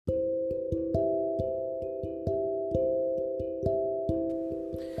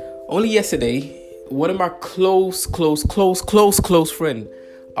Only yesterday, one of my close friend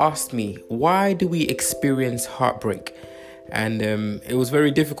asked me, why do we experience heartbreak? And it was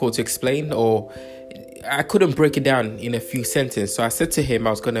very difficult to explain, or I couldn't break it down in a few sentences. So I said to him I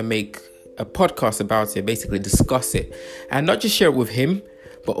was going to make a podcast about it, basically discuss it, and not just share it with him,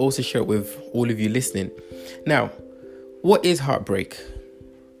 but also share it with all of you listening. Now, what is heartbreak?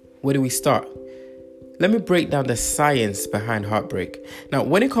 Where do we start? Let me break down the science behind heartbreak. Now,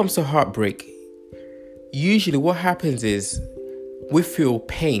 when it comes to heartbreak, usually what happens is we feel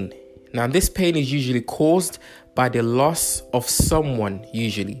pain. Now, this pain is usually caused by the loss of someone,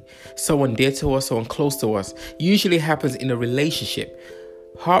 usually. Someone dear to us, someone close to us. Usually happens in a relationship.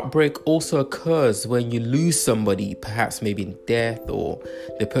 Heartbreak also occurs when you lose somebody, perhaps maybe in death, or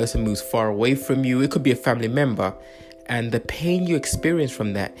the person moves far away from you. It could be a family member. And the pain you experience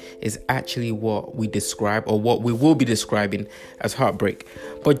from that is actually what we describe, or what we will be describing as heartbreak.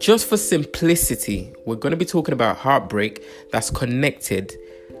 But just for simplicity, we're going to be talking about heartbreak that's connected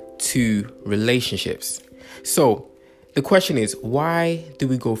to relationships. So the question is, why do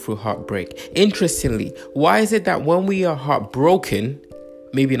we go through heartbreak? Interestingly, why is it that when we are heartbroken,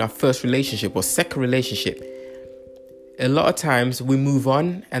 maybe in our first relationship or second relationship, a lot of times we move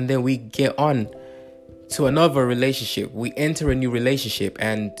on and then we get on to another relationship, we enter a new relationship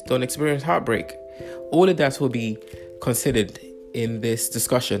and don't experience heartbreak? All of that will be considered in this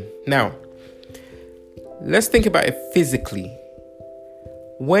discussion. Now, let's think about it physically.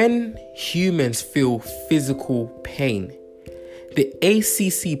 When humans feel physical pain, the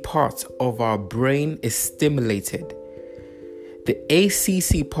ACC part of our brain is stimulated. The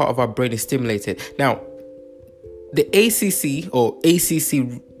ACC part of our brain is stimulated. Now, the ACC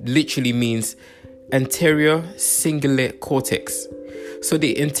literally means anterior cingulate cortex. So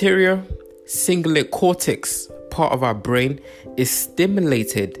the anterior cingulate cortex part of our brain is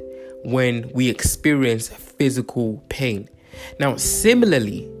stimulated when we experience physical pain. Now,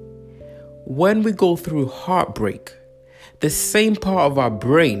 similarly, when we go through heartbreak, the same part of our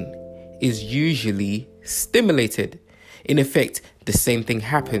brain is usually stimulated. In effect, the same thing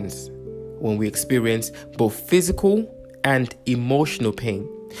happens when we experience both physical and emotional pain.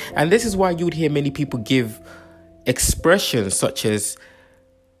 And this is why you would hear many people give expressions such as,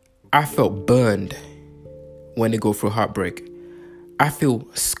 I felt burned when they go through heartbreak. I feel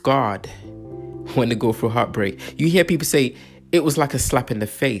scarred when they go through heartbreak. You hear people say, it was like a slap in the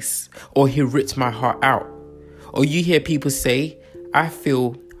face, or he ripped my heart out. Or you hear people say, I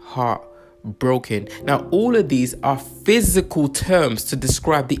feel heartbroken. Now, all of these are physical terms to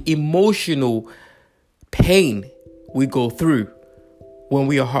describe the emotional pain we go through when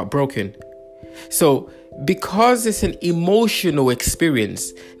we are heartbroken. So, because it's an emotional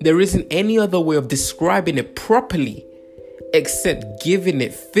experience, there isn't any other way of describing it properly except giving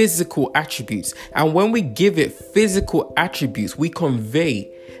it physical attributes. And when we give it physical attributes, we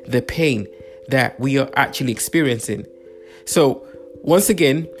convey the pain that we are actually experiencing. So, once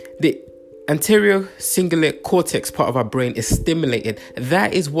again, the anterior cingulate cortex part of our brain is stimulated.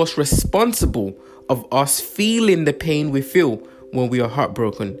 That is what's responsible of us feeling the pain we feel when we are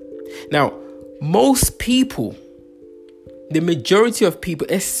heartbroken. Now, most people, the majority of people,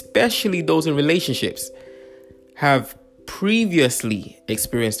 especially those in relationships, have previously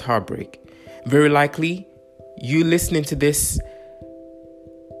experienced heartbreak. Very likely, you listening to this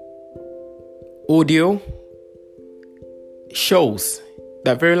audio shows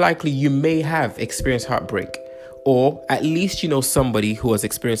that very likely you may have experienced heartbreak, or at least you know somebody who has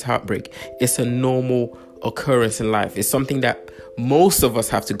experienced heartbreak. It's a normal occurrence in life. It's something that most of us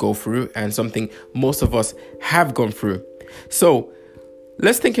have to go through, and something most of us have gone through. So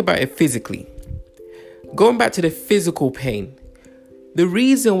let's think about it physically. Going back to the physical pain, the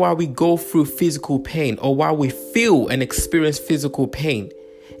reason why we go through physical pain, or why we feel and experience physical pain,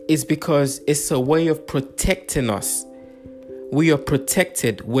 is because it's a way of protecting us. We are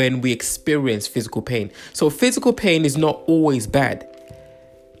protected when we experience physical pain. So physical pain is not always bad.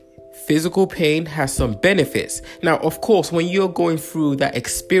 Physical pain has some benefits. Now, of course, when you're going through that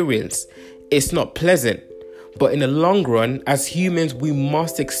experience, it's not pleasant. But in the long run, as humans, we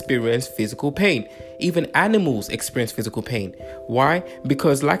must experience physical pain. Even animals experience physical pain. Why?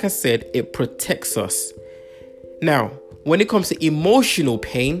 Because, like I said, it protects us. Now, when it comes to emotional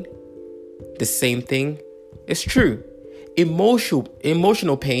pain, the same thing is true.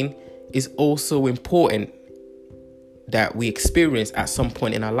 Emotional pain is also important that we experience at some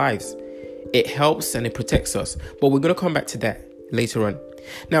point in our lives. It helps and it protects us. But we're going to come back to that later on.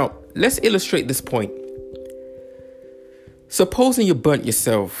 Now, let's illustrate this point. Supposing you burnt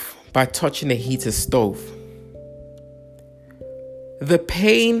yourself by touching a heated stove. The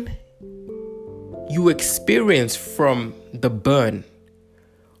pain you experience from the burn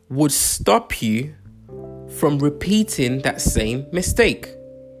would stop you from repeating that same mistake.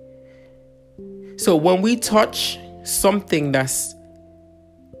 So when we touch something that's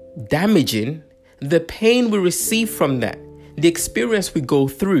damaging, the pain we receive from that, the experience we go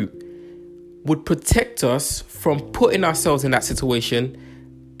through, would protect us from putting ourselves in that situation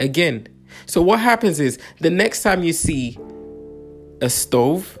again. So what happens is, the next time you see a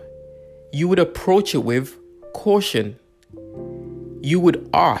stove, you would approach it with caution. You would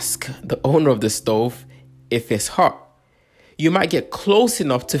ask the owner of the stove if it's hot. You might get close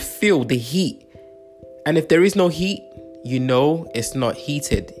enough to feel the heat. And if there is no heat, you know it's not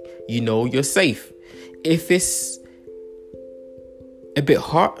heated. You know you're safe. If it's a bit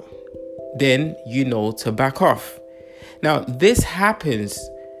hot, then you know to back off. Now, this happens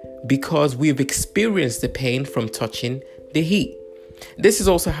because we've experienced the pain from touching the heat. This is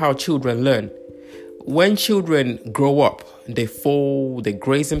also how children learn. When children grow up, they fall, they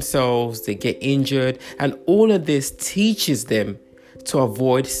graze themselves, they get injured, and all of this teaches them to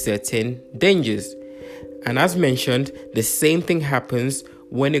avoid certain dangers. And as mentioned, the same thing happens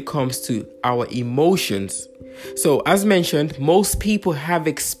when it comes to our emotions. So as mentioned, most people have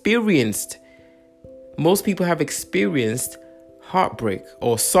experienced heartbreak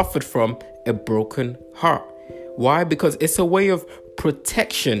or suffered from a broken heart. Why? Because it's a way of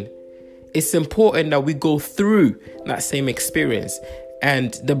protection. It's important that we go through that same experience.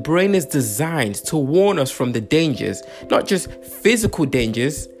 And the brain is designed to warn us from the dangers, not just physical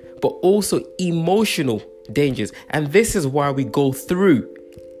dangers, but also emotional dangers. And this is why we go through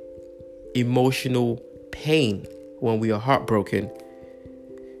emotional pain when we are heartbroken.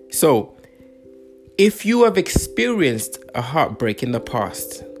 So, if you have experienced a heartbreak in the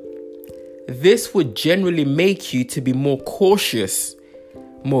past, this would generally make you to be more cautious,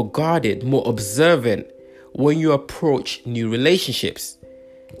 more guarded, more observant when you approach new relationships.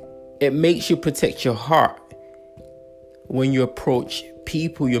 It makes you protect your heart when you approach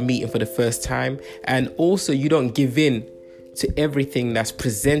people you're meeting for the first time, and also you don't give in to everything that's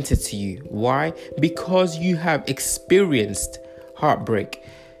presented to you. Why? Because you have experienced heartbreak.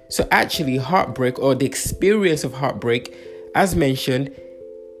 So actually, heartbreak, or the experience of heartbreak, as mentioned,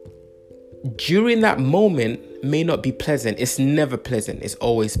 during that moment may not be pleasant. It's never pleasant. It's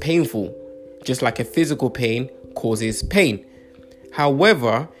always painful. Just like a physical pain causes pain.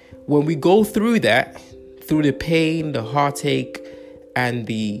 However, when we go through that, through the pain, the heartache, and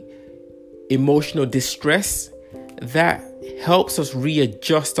the emotional distress, that helps us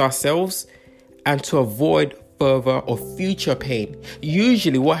readjust ourselves and to avoid further or future pain.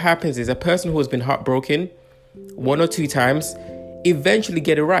 Usually what happens is a person who has been heartbroken 1 or 2 times eventually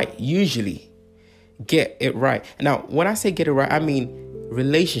get it right. Usually get it right. Now, when I say get it right, I mean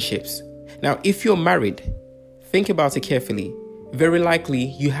relationships. Now, if you're married, think about it carefully. Very likely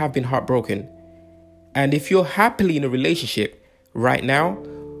you have been heartbroken. And if you're happily in a relationship right now,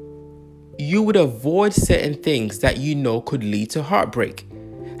 you would avoid certain things that you know could lead to heartbreak.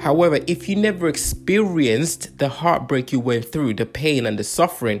 However, if you never experienced the heartbreak you went through, the pain and the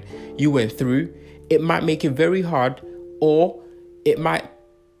suffering you went through, it might make it very hard, or it might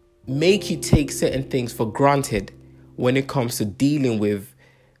make you take certain things for granted when it comes to dealing with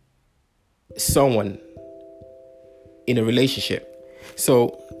someone in a relationship.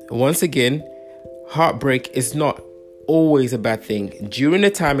 So once again, heartbreak is not always a bad thing. During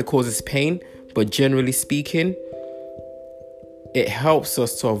the time it causes pain, but generally speaking, it helps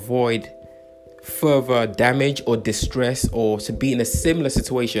us to avoid further damage or distress, or to be in a similar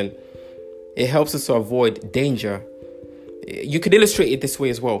situation. It helps us to avoid danger. You could illustrate it this way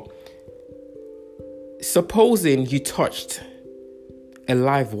as well. Supposing you touched a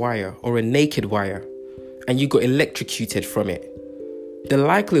live wire or a naked wire and you got electrocuted from it. The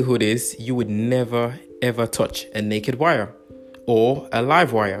likelihood is you would never ever touch a naked wire or a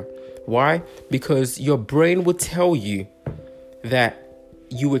live wire. Why? Because your brain would tell you that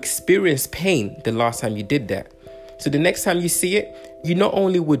you experienced pain the last time you did that. So the next time you see it, you not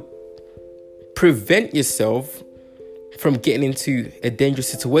only would prevent yourself from getting into a dangerous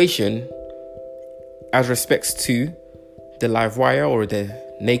situation as respects to the live wire or the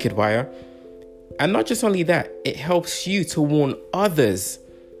naked wire, and not just only that, it helps you to warn others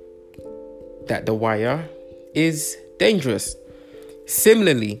that the wire is dangerous.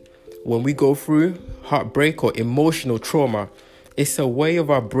 Similarly, when we go through heartbreak or emotional trauma, it's a way of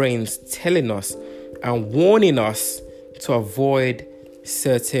our brains telling us and warning us to avoid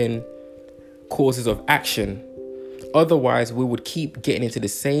certain courses of action. Otherwise, we would keep getting into the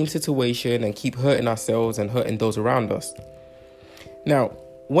same situation and keep hurting ourselves and hurting those around us. Now,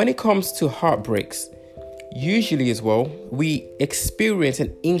 when it comes to heartbreaks, usually as well, we experience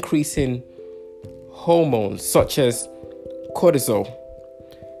an increase in hormones such as cortisol.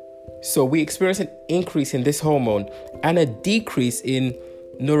 So we experience an increase in this hormone and a decrease in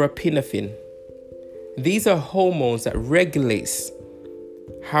norepinephrine. These are hormones that regulates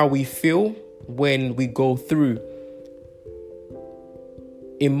how we feel when we go through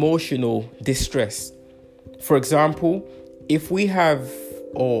emotional distress. For example, if we have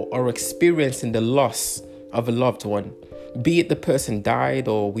or are experiencing the loss of a loved one, be it the person died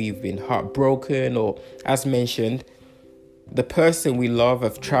or we've been heartbroken, or as mentioned, the person we love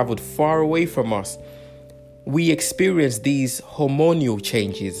have traveled far away from us, we experience these hormonal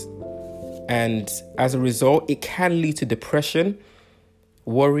changes. And as a result, it can lead to depression,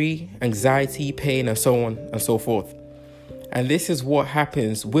 worry, anxiety, pain, and so on and so forth. And this is what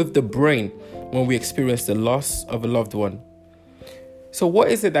happens with the brain when we experience the loss of a loved one. So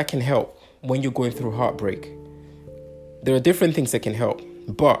what is it that can help when you're going through heartbreak? There are different things that can help,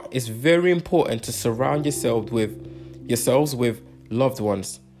 but it's very important to surround yourselves with loved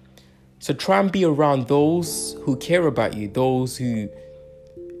ones. So try and be around those who care about you, those who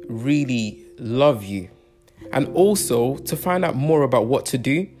really love you. And also, to find out more about what to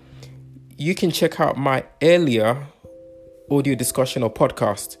do, you can check out my earlier audio discussion or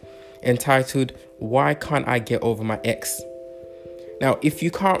podcast entitled, Why Can't I Get Over My Ex? Now, if you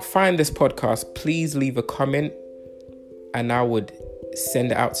can't find this podcast, please leave a comment and I would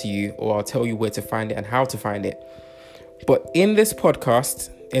send it out to you, or I'll tell you where to find it and how to find it. But in this podcast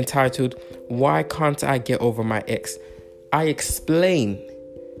entitled, Why Can't I Get Over My Ex? I explain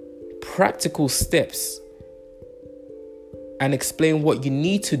practical steps and explain what you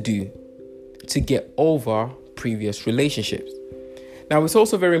need to do to get over previous relationships. Now, it's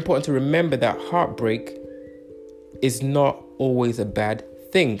also very important to remember that heartbreak is not always a bad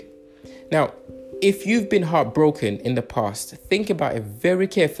thing. Now, if you've been heartbroken in the past, think about it very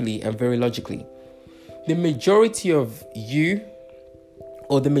carefully and very logically. The majority of you,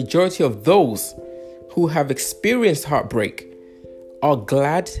 or the majority of those who have experienced heartbreak, are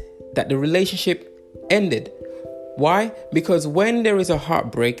glad that the relationship ended. Why? Because when there is a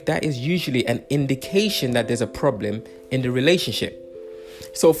heartbreak, that is usually an indication that there's a problem in the relationship.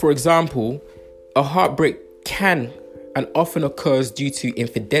 So, for example, a heartbreak can and often occurs due to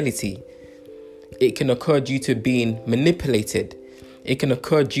infidelity. It can occur due to being manipulated. It can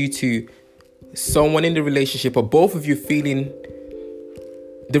occur due to someone in the relationship or both of you feeling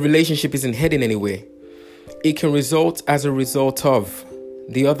the relationship isn't heading anywhere. It can result as a result of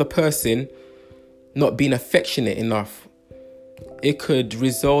the other person not being affectionate enough. It could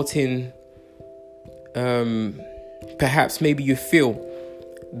result in perhaps maybe you feel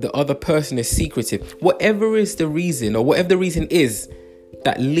the other person is secretive. Whatever is the reason, or whatever the reason is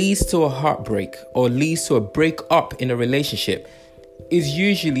that leads to a heartbreak or leads to a breakup in a relationship, is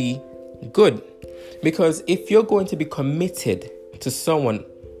usually good. Because if you're going to be committed to someone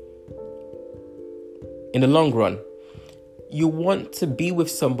in the long run, you want to be with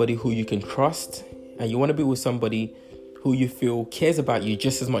somebody who you can trust, and you want to be with somebody who you feel cares about you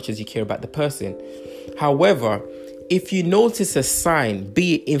just as much as you care about the person. However, if you notice a sign,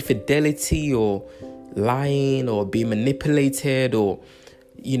 be it infidelity or lying or being manipulated, or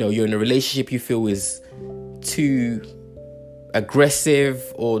you're in a relationship you feel is too aggressive,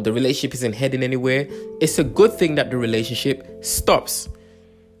 or the relationship isn't heading anywhere, it's a good thing that the relationship stops.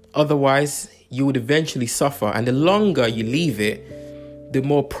 Otherwise, you would eventually suffer, and the longer you leave it, the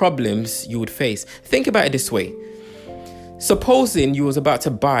more problems you would face. Think about it this way. Supposing you was about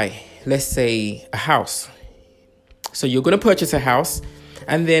to buy, let's say, a house. So you're going to purchase a house,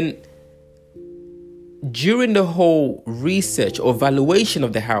 and then during the whole research or valuation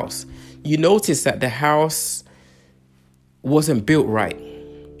of the house, you notice that the house wasn't built right.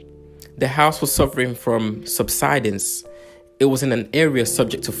 The house was suffering from subsidence. It was in an area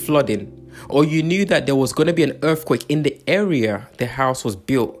subject to flooding. Or you knew that there was going to be an earthquake in the area the house was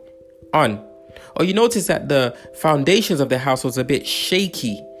built on. Or you noticed that the foundations of the house was a bit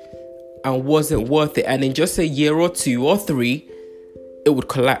shaky and wasn't worth it. And in just a year or 2 or 3, it would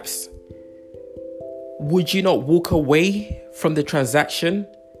collapse. Would you not walk away from the transaction?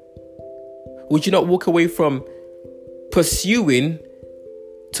 Would you not walk away from pursuing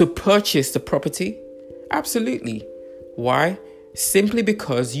to purchase the property? Absolutely. Why? Simply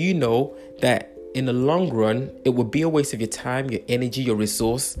because you know that in the long run, it would be a waste of your time, your energy, your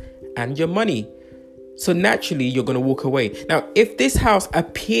resource, and your money. So naturally, you're going to walk away. Now, if this house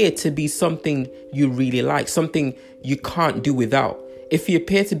appeared to be something you really like, something you can't do without, if it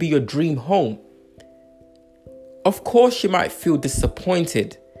appeared to be your dream home, of course you might feel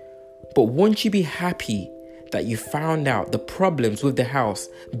disappointed. But won't you be happy that you found out the problems with the house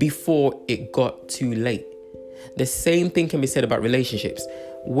before it got too late? The same thing can be said about relationships.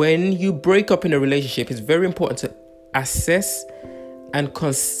 When you break up in a relationship, it's very important to assess and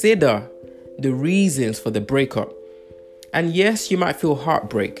consider the reasons for the breakup. And yes, you might feel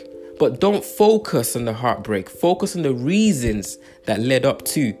heartbreak, but don't focus on the heartbreak. Focus on the reasons that led up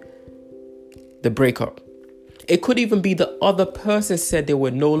to the breakup. It could even be the other person said they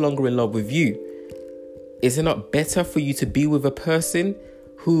were no longer in love with you. Is it not better for you to be with a person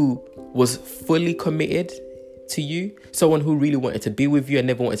who was fully committed to you? Someone who really wanted to be with you and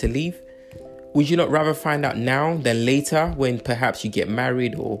never wanted to leave? Would you not rather find out now than later, when perhaps you get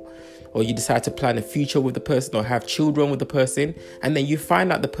married or you decide to plan a future with the person or have children with the person, and then you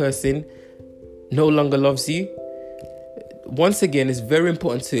find out the person no longer loves you? Once again, it's very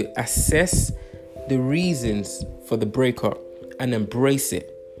important to assess the reasons for the breakup and embrace it.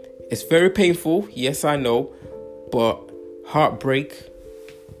 It's very painful, yes, I know, but heartbreak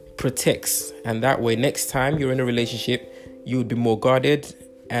protects. And that way, next time you're in a relationship, you would be more guarded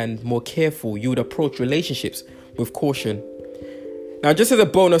and more careful. You would approach relationships with caution. Now, just as a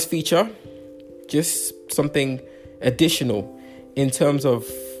bonus feature, just something additional in terms of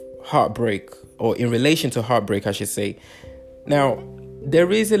heartbreak, or in relation to heartbreak, I should say. Now,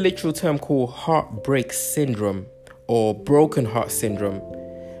 there is a literal term called heartbreak syndrome or broken heart syndrome.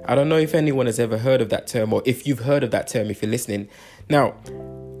 I don't know if anyone has ever heard of that term, or if you've heard of that term, if you're listening. Now,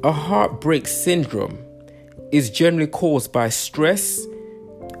 a heartbreak syndrome is generally caused by stress,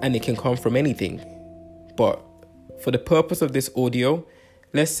 and it can come from anything. But for the purpose of this audio,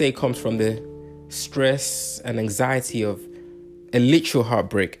 let's say it comes from the stress and anxiety of a literal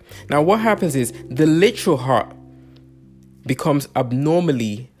heartbreak. Now, what happens is the literal heart becomes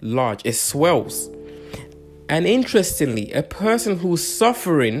abnormally large. It swells. And interestingly, a person who's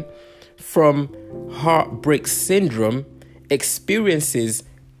suffering from heartbreak syndrome experiences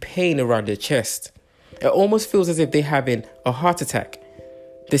pain around their chest. It almost feels as if they're having a heart attack.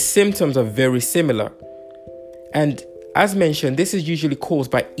 The symptoms are very similar. And as mentioned, this is usually caused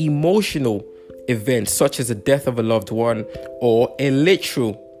by emotional events such as the death of a loved one or a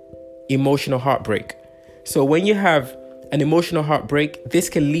literal emotional heartbreak. So when you have an emotional heartbreak, this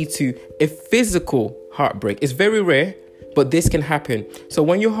can lead to a physical heartbreak. It's very rare, but this can happen. So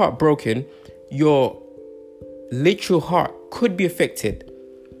when you're heartbroken, your literal heart could be affected.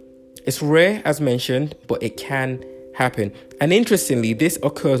 It's rare, as mentioned, but it can happen. And interestingly, this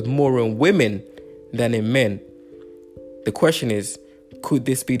occurs more in women than in men. The question is, could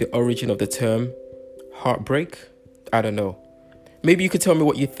this be the origin of the term heartbreak? I don't know. Maybe you could tell me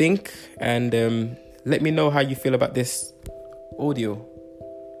what you think, and let me know how you feel about this audio.